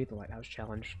gonna complete the lighthouse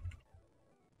challenge.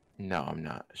 No, I'm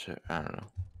not. Sure, I don't know.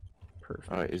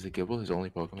 Perfect. Alright, is the Gibble his only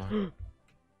Pokemon?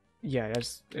 Yeah,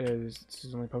 it's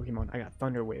his only Pokemon. I got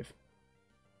Thunder Wave.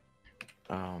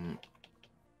 I'm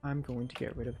going to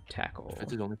get rid of Tackle. If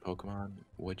it's his only Pokemon,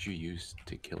 what'd you use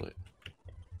to kill it?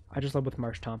 I just led with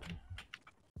Marshtomp.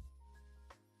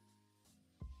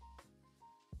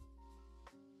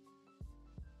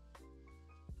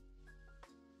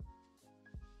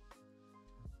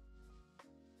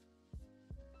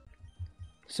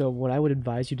 So what I would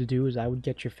advise you to do is I would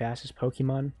get your fastest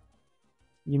Pokemon.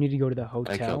 You need to go to the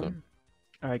hotel. I killed him.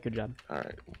 Alright, good job.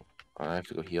 Alright. I have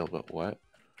to go heal, but what?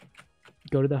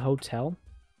 Go to the hotel.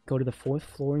 Go to the 4th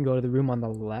floor and go to the room on the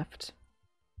left.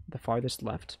 The farthest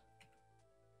left.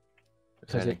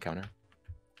 Is that an encounter?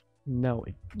 No,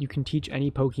 you can teach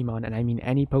any Pokemon, and I mean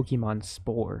any Pokemon,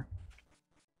 Spore.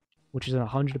 Which is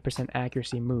a 100%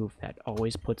 accuracy move that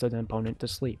always puts an opponent to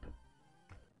sleep.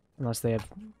 Unless they have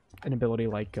an ability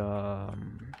like,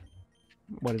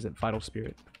 what is it, Vital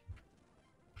Spirit.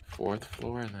 4th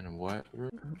floor, and then what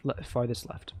room? Farthest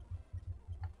left.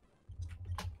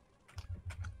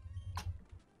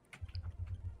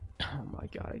 Oh my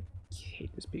god, I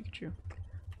hate this Pikachu.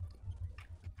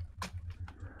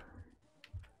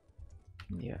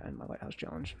 Yeah, and my lighthouse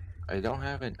challenge. I have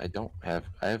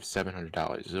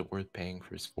 $700. Is it worth paying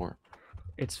for Spore?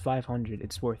 It's 500.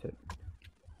 It's worth it.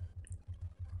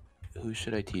 Who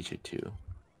should I teach it to?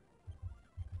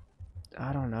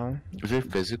 I don't know. Is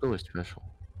it physical or special?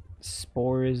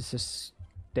 Spore is a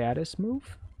status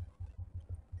move?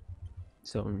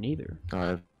 So neither. I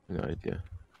have no idea.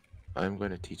 I'm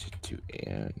gonna teach it to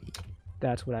Annie.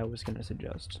 That's what I was gonna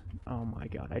suggest. Oh my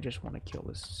god, I just want to kill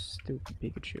this stupid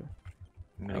Pikachu.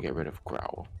 I'm gonna get rid of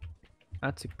Growl.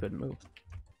 That's a good move.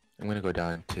 I'm gonna go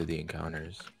down to the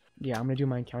encounters. Yeah, I'm gonna do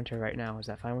my encounter right now. Is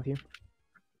that fine with you?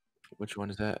 Which one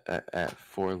is that? At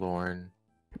Forlorn.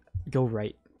 Go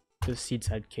right. The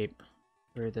Seedside Cape.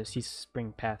 Or the Sea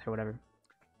Spring Path or whatever.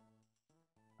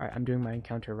 Alright, I'm doing my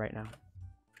encounter right now.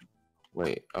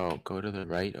 Wait, oh, go to the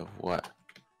right of what?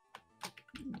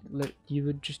 You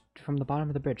would just, from the bottom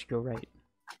of the bridge, go right.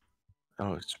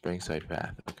 Oh, Springside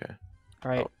Path, okay.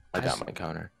 Alright. Oh, I got my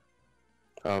encounter.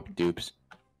 Oh, dupes.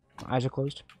 Eyes are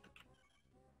closed.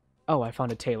 Oh, I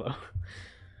found a Tailo.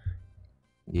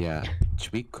 Yeah.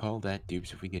 Should we call that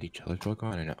dupes if we get each other's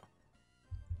Pokemon or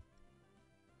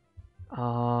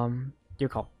no? Your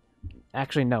call.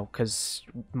 Actually, no, because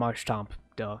Marsh Stomp,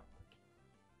 duh.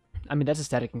 I mean, that's a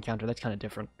static encounter. That's kind of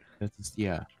different. That's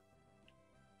yeah.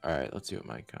 Alright, let's see what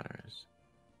my encounter is.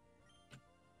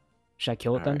 Should I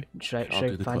kill it then? Should I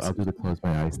find I'll do the close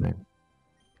my eyes thing.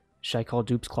 Should I call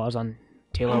Dupe's Claws on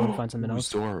Tailo and find something else?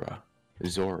 Zora.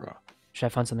 Should I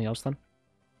find something else then?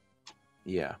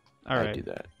 Yeah. Alright. I'll do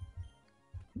that.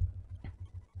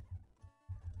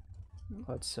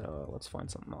 Let's find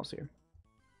something else here.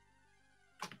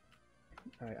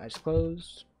 Alright, eyes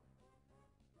closed.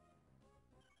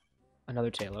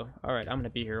 Another Tailo. Alright, I'm gonna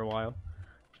be here a while.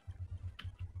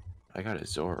 I got a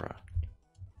Zora.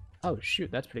 Oh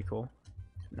shoot, that's pretty cool.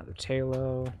 Another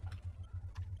Tailo.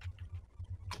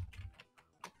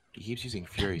 He keeps using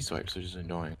Fury Swipes, which is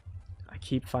annoying. I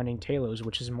keep finding Talos,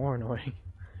 which is more annoying.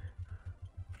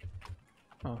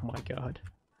 Oh my god.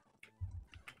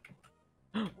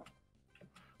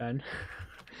 Ben?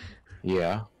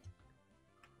 Yeah.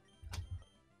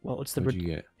 Well, it's the What'd you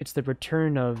get? It's the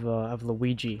return of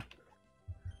Luigi.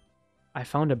 I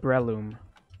found a Breloom,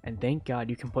 and thank God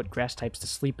you can put grass types to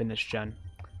sleep in this gen.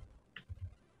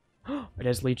 It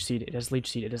has Leech Seed. It has Leech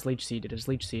Seed. It has Leech Seed. It has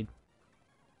Leech Seed.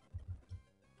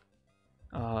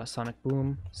 Sonic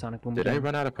Boom. Sonic Boom. Did again. I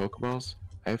run out of Pokeballs?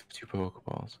 I have 2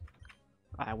 Pokeballs.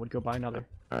 I would go buy another.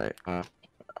 Alright,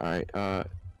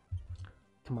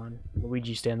 Come on,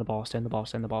 Luigi, stay on the ball. Stay on the ball.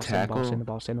 Stay on the ball. Stay on the ball. Stay on the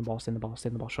ball. Stay on the ball. Stay on the ball. Stay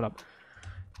on the ball. Shut up.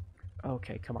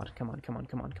 Okay, come on,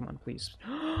 please.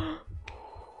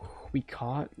 We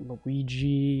caught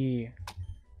Luigi.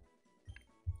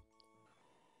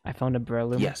 I found a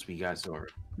Breloom. yes, we got Zora.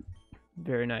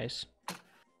 Very nice.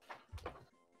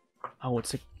 Oh,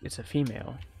 it's a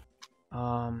female.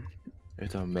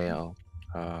 It's a male.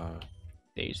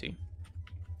 Daisy.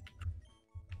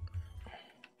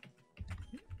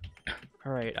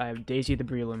 Alright, I have Daisy the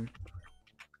Breloom.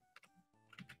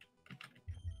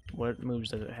 What moves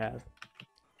does it have?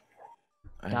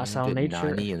 Docile nature.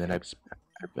 Nani, and then I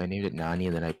named it Nani,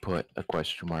 and then I put a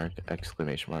question mark,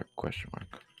 exclamation mark, question mark.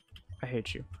 I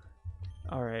hate you.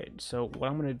 Alright, so what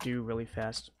I'm gonna do really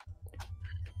fast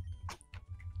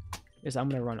is I'm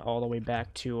gonna run all the way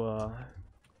back to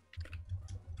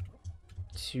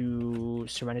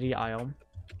Serenity Isle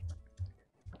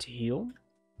to heal.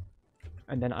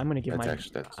 And then I'm gonna give my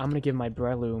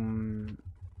Breloom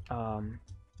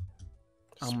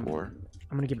Spore.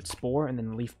 I'm gonna give it Spore and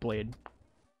then Leaf Blade.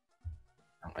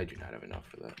 I do not have enough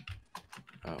for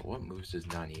that. What moves does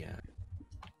Nani have?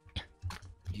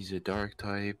 He's a dark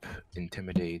type,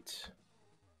 intimidate.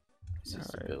 Is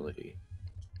his ability.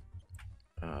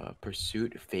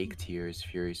 Pursuit, fake tears,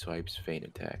 fury swipes, feint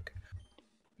attack.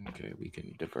 Okay, we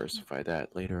can diversify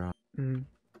that later on. Mm.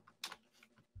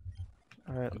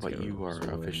 Alright, let's but you are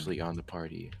officially on the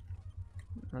party.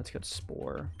 Let's get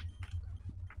Spore.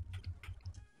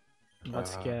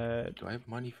 Let's get... Do I have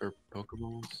money for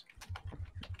Pokeballs?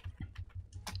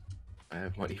 I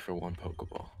have money for 1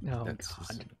 Pokeball. Oh, God.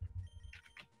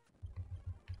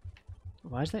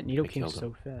 Why is that Nidoking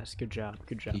so fast? Good job,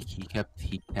 good job. He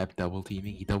kept double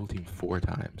teaming. He double teamed 4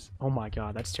 times. Oh my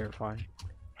god, that's terrifying.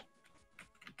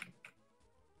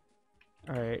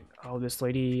 Alright, oh, this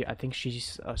lady, I think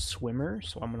she's a swimmer,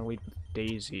 so I'm gonna lead with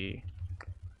Daisy.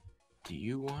 Do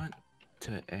you want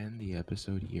to end the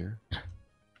episode here?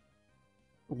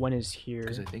 When is here?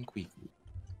 Because I think we...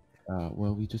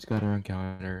 well, we just got our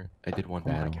encounter. I did 1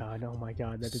 battle. Oh my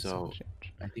god, that did so much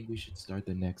damage. I think we should start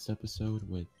the next episode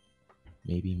with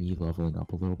maybe me leveling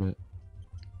up a little bit.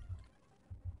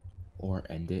 Or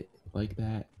end it like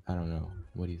that. I don't know.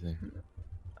 What do you think?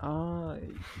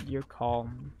 Your call.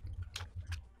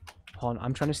 Hold on,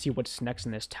 I'm trying to see what's next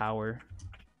in this tower.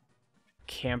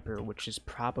 Camper, which is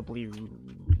probably...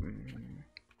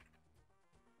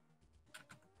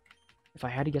 If I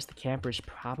had to guess, the camper is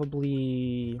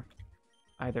probably...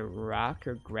 either rock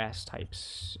or grass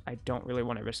types. I don't really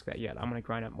want to risk that yet. I'm going to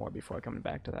grind up more before coming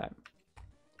back to that.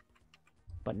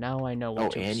 But now I know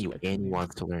what to expect. Annie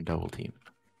wants to learn double team.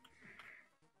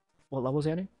 What level is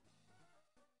Annie?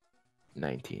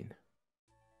 19.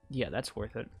 Yeah, that's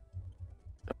worth it.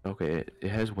 Okay, it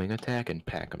has wing attack and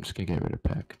peck. I'm just gonna get rid of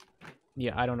peck.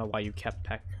 Yeah, I don't know why you kept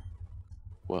peck.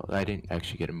 Well, I didn't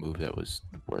actually get a move that was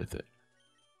worth it.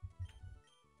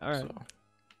 Alright. So.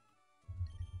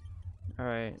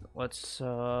 Alright, let's, you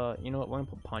know what, we're gonna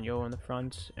put Ponyo in the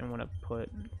front, and we're gonna put,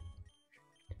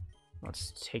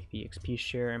 let's take the XP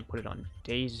share and put it on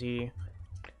Daisy.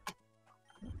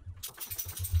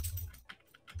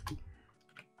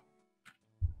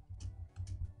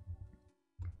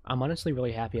 I'm honestly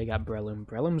really happy I got Breloom.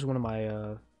 Breloom's one of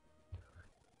my,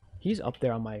 he's up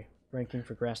there on my ranking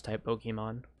for grass-type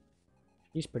Pokemon.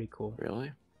 He's pretty cool.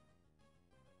 Really?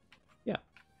 Yeah.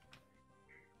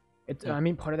 It's, I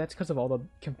mean, part of that's because of all the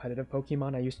competitive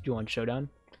Pokemon I used to do on Showdown.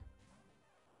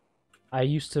 I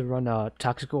used to run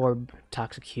Toxic Orb,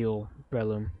 Toxic Heal,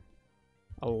 Breloom.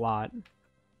 A lot.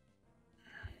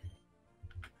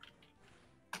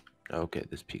 Okay,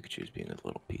 this Pikachu's being a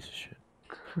little piece of shit.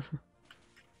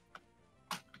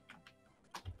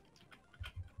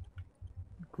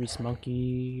 Grease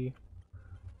Monkey.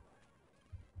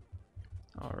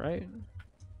 Alright.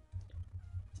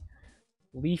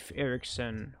 Leaf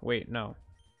Erickson. Wait, no.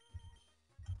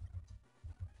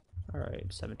 Alright,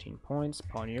 17 points.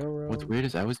 Ponyoro. What's weird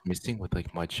is I was missing with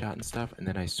like Mudshot and stuff, and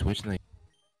then I switched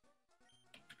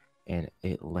and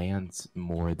it lands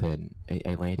more than...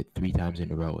 I landed 3 times in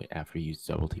a row after you used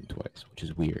double team twice, which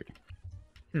is weird.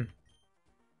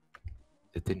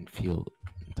 It didn't feel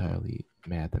entirely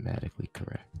mathematically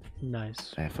correct.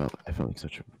 Nice. I felt like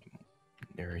such a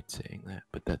nerd saying that,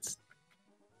 but that's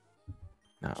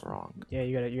not wrong. Yeah,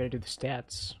 you gotta do the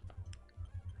stats.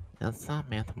 That's not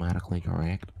mathematically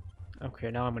correct.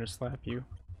 Okay, now I'm gonna slap you.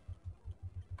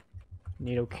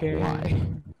 Nidoking. Why?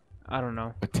 I don't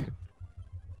know.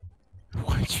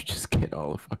 Why'd you just get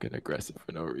all fucking aggressive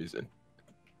for no reason?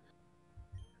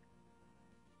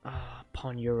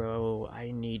 Ponyoro,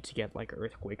 I need to get like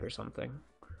Earthquake or something.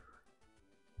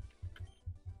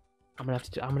 I'm gonna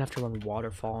have to run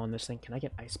Waterfall on this thing. Can I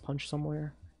get Ice Punch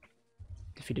somewhere?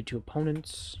 Defeated 2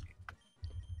 opponents.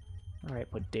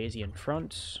 Alright, put Daisy in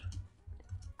front.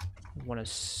 Want to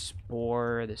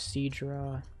Spore the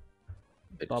Seadra.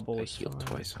 Bubble is healed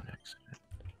twice on accident.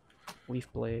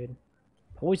 Leaf Blade.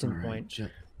 Poison Point.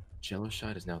 Jello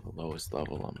Shot is now the lowest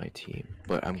level on my team,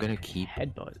 but I'm gonna keep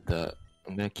Headbutt.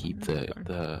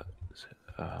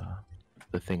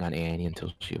 the thing on Annie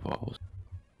until she evolves.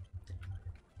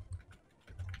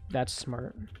 That's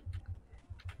smart.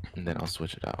 And then I'll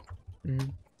switch it out.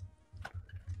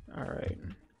 Alright.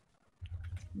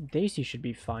 Daisy should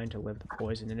be fine to live the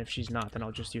poison, and if she's not, then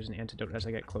I'll just use an antidote as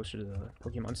I get closer to the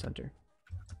Pokemon Center.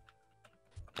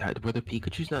 Were the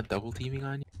Pikachu's not double teaming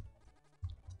on you?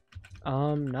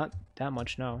 Not that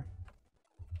much, no.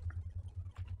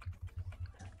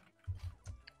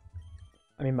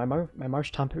 I mean, my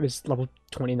Marshtomp is level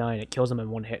 29. It kills him in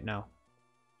 1 hit now.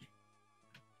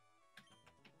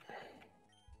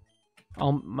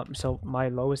 So my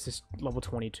lowest is level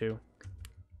 22.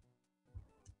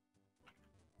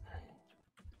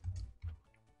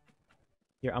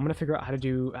 Here, I'm gonna figure out how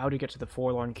to get to the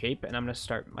Forlorn Cape, and I'm gonna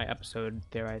start my episode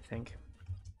there, I think.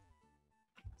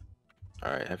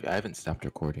 Alright, I haven't stopped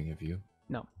recording, have you?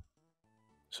 No.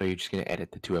 So you're just gonna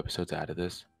edit the 2 episodes out of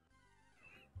this?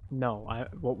 No,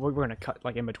 we're gonna cut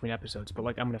like in between episodes, but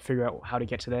like I'm gonna figure out how to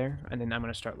get to there, and then I'm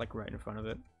gonna start like right in front of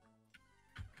it.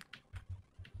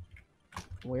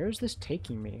 Where is this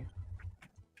taking me?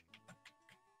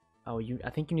 Oh,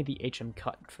 I think you need the HM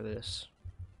cut for this.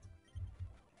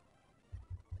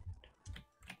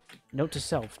 Note to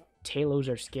self, Talos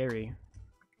are scary.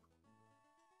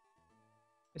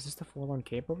 Is this the Forlorn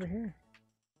Cape over here?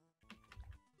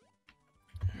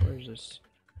 Where is this?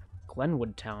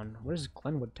 Glenwood Town. What is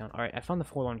Glenwood Town? Alright, I found the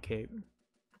Forlorn Cape.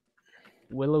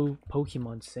 Willow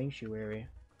Pokemon Sanctuary.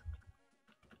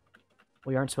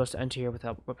 We aren't supposed to enter here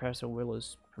without Professor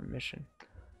Willow's permission.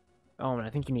 Oh, and I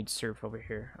think you need Surf over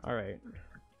here. Alright.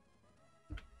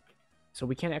 So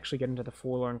we can't actually get into the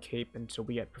Forlorn Cape until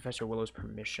we get Professor Willow's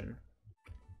permission.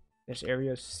 This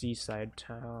area is Seaside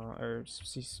Town, or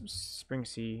Spring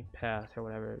Sea Path, or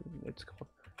whatever it's called.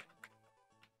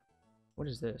 What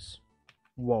is this?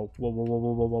 Whoa, whoa, whoa, whoa,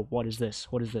 whoa, whoa, whoa, what is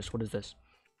this? What is this? What is this?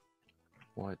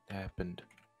 What happened?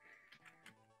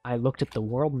 I looked at the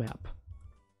world map.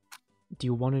 Do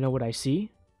you want to know what I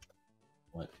see?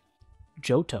 What?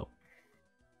 Johto.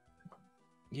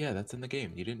 Yeah, that's in the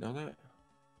game. You didn't know that?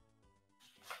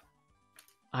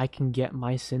 I can get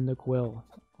my Cyndaquil.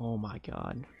 Oh my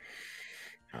god.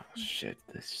 Oh shit,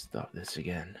 stop this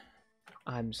again.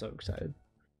 I'm so excited.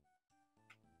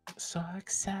 So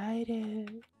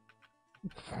excited.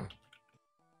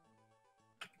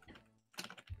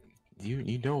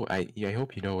 You know I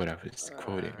hope you know what I was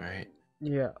quoting, right?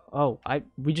 Yeah. Oh, I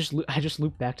just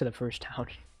looped back to the first town.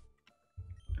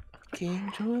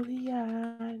 King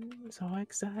Julian, so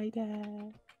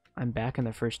excited. I'm back in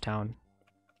the first town.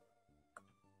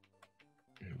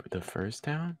 The first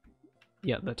town?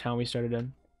 Yeah, the town we started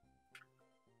in.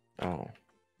 Oh.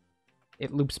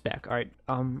 It loops back. All right.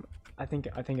 I think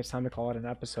it's time to call it an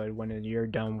episode when you're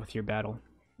done with your battle.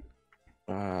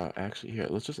 Actually, here,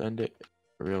 let's just end it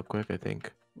real quick, I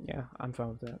think. Yeah, I'm fine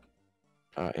with that.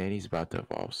 Annie's about to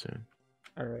evolve soon.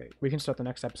 All right. We can start the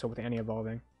next episode with Annie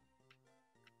evolving.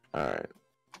 All right.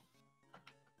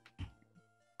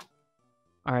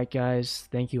 All right, guys.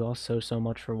 Thank you all so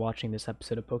much for watching this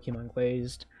episode of Pokemon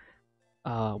Glazed.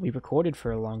 We recorded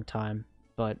for a long time,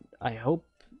 but I hope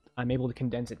I'm able to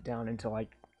condense it down into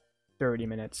like 30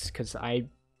 minutes because I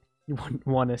wouldn't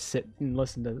want to sit and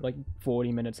listen to like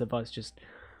 40 minutes of us just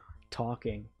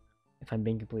talking, if I'm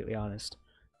being completely honest.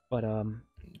 But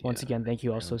once again, thank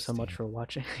you also so much for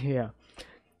watching. Yeah,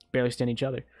 barely stand each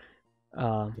other.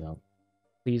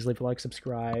 Please leave a like,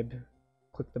 subscribe,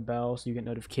 click the bell so you get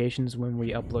notifications when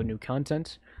we upload new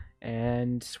content,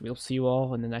 and we'll see you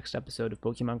all in the next episode of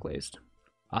Pokemon Glazed.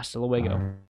 Hasta luego.